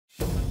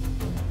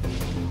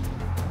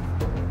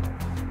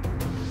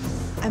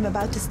I'm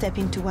about to step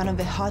into one of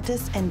the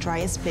hottest and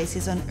driest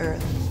places on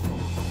Earth.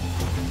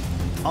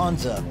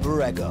 Anza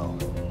Borrego.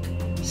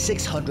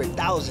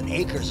 600,000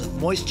 acres of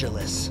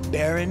moistureless,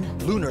 barren,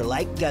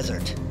 lunar-like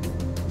desert.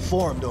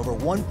 Formed over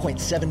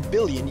 1.7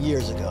 billion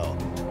years ago.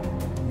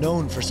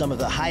 Known for some of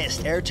the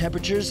highest air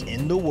temperatures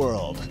in the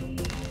world.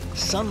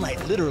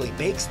 Sunlight literally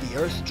bakes the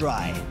Earth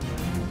dry.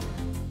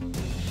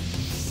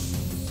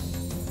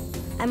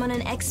 I'm on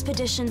an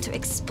expedition to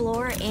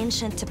explore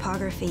ancient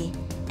topography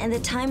and the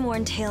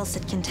time-worn tales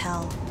it can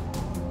tell.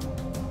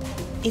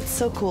 It's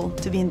so cool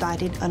to be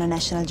invited on a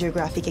National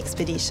Geographic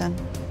expedition.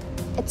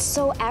 It's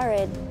so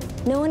arid.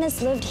 No one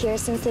has lived here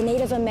since the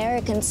Native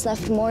Americans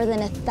left more than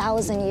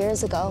 1,000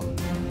 years ago.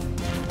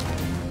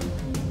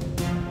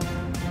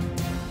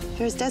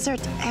 There's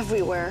desert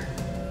everywhere.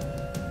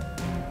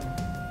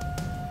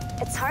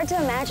 It's hard to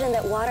imagine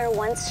that water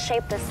once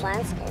shaped this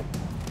landscape.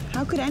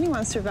 How could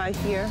anyone survive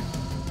here?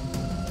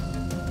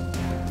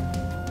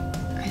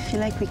 I feel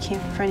like we came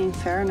for an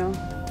inferno.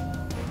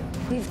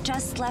 We've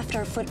just left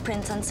our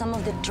footprints on some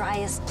of the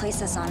driest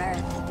places on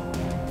Earth.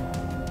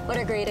 What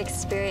a great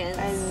experience.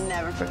 I'll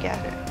never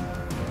forget it.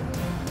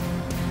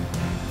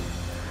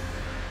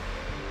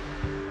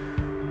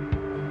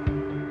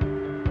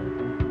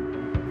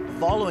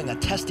 Following a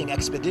testing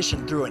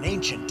expedition through an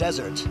ancient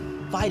desert,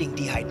 fighting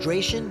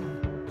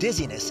dehydration,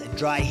 dizziness, and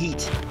dry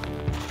heat,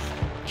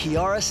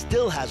 Chiara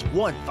still has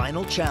one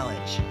final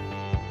challenge: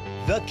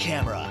 the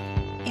camera.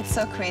 It's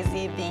so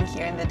crazy being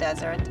here in the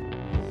desert.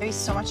 There is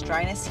so much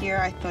dryness here,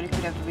 I thought it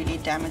could have really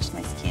damaged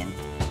my skin.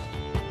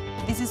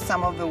 This is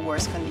some of the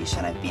worst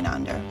condition I've been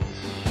under.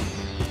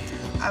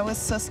 I was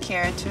so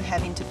scared to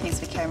having to face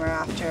the camera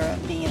after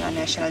being in a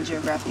National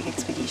Geographic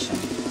expedition.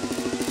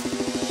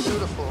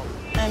 Beautiful.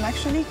 I'm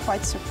actually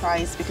quite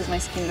surprised because my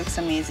skin looks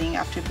amazing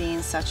after being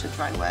in such a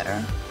dry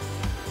weather.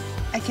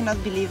 I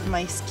cannot believe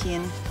my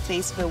skin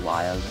faced the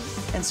wild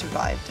and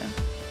survived.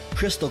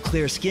 Crystal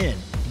clear skin,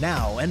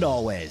 now and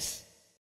always.